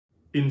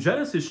In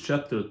Genesis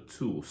chapter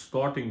 2,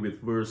 starting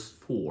with verse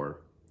 4,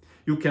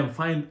 you can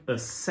find a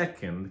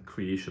second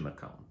creation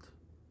account.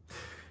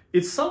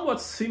 It's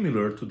somewhat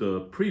similar to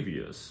the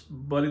previous,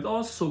 but it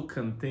also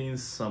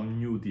contains some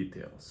new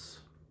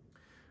details.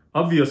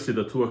 Obviously,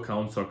 the two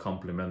accounts are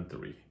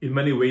complementary. In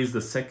many ways,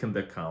 the second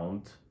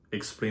account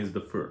explains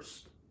the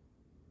first.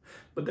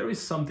 But there is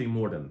something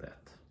more than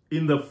that.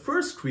 In the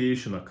first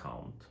creation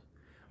account,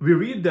 we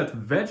read that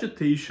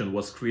vegetation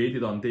was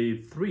created on day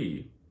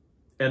 3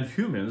 and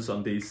humans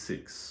on day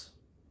 6.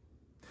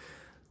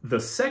 The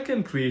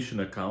second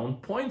creation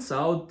account points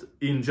out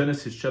in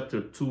Genesis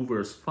chapter 2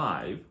 verse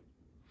 5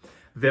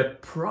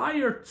 that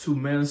prior to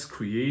man's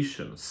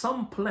creation,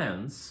 some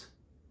plants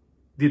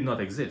did not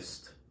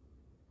exist.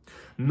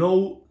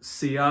 No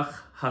Seach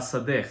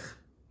Hasadech,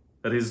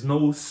 that is,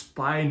 no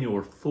spiny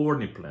or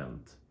thorny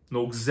plant,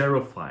 no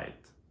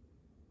xerophyte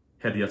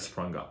had yet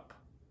sprung up.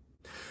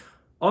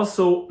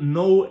 Also,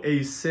 no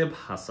Eiseb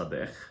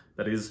Hasadech,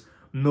 that is,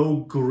 no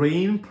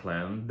grain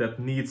plant that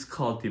needs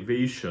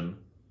cultivation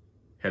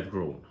had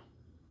grown.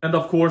 And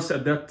of course,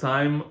 at that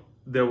time,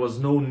 there was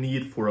no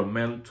need for a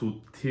man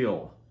to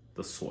till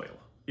the soil.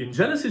 In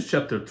Genesis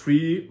chapter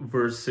 3,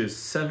 verses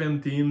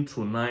 17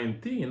 through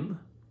 19,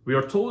 we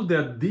are told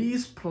that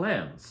these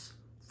plants,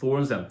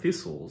 thorns and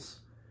thistles,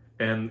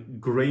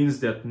 and grains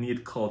that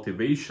need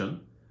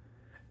cultivation,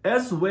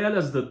 as well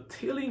as the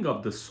tilling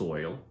of the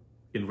soil,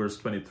 in verse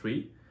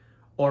 23,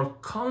 are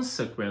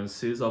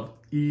consequences of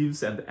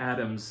Eve's and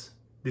Adam's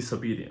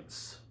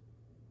disobedience.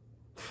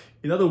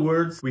 In other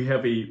words, we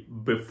have a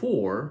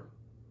before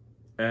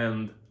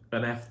and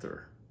an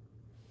after.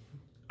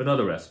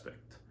 Another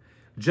aspect.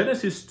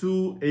 Genesis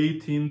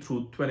 2:18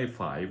 through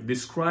 25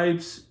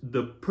 describes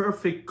the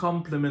perfect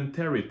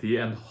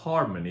complementarity and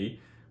harmony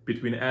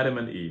between Adam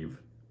and Eve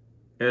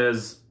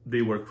as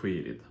they were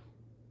created.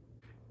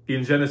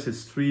 In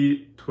Genesis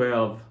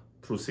 3:12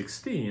 through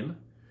 16,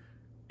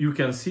 you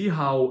can see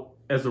how,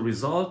 as a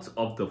result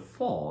of the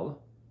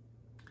fall,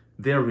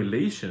 their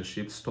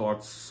relationship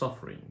starts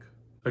suffering.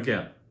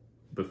 Again,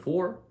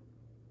 before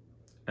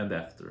and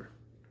after.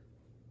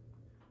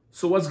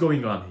 So what's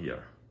going on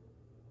here?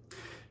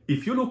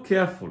 If you look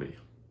carefully,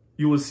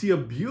 you will see a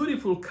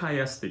beautiful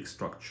chiastic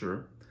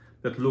structure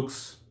that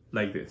looks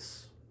like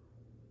this.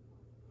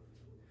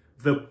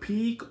 The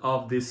peak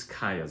of this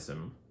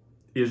chiasm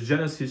is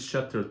Genesis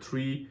chapter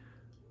 3,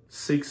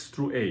 6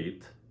 through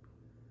 8,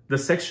 the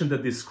section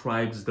that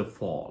describes the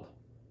fall.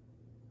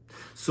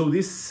 So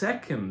this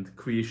second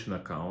creation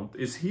account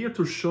is here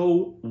to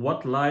show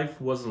what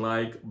life was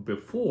like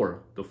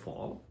before the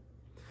fall,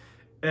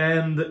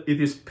 and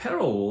it is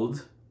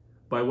paralleled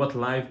by what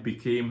life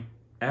became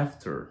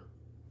after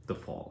the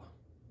fall.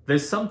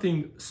 There's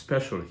something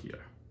special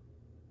here.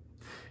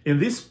 In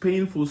this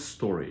painful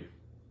story,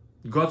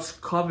 God's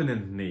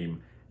covenant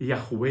name,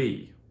 Yahweh,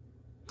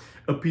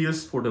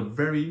 appears for the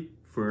very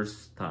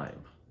first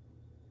time.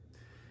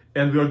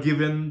 And we are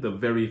given the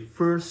very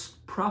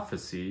first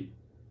prophecy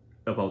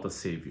about a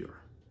Savior.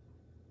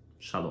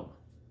 Shalom.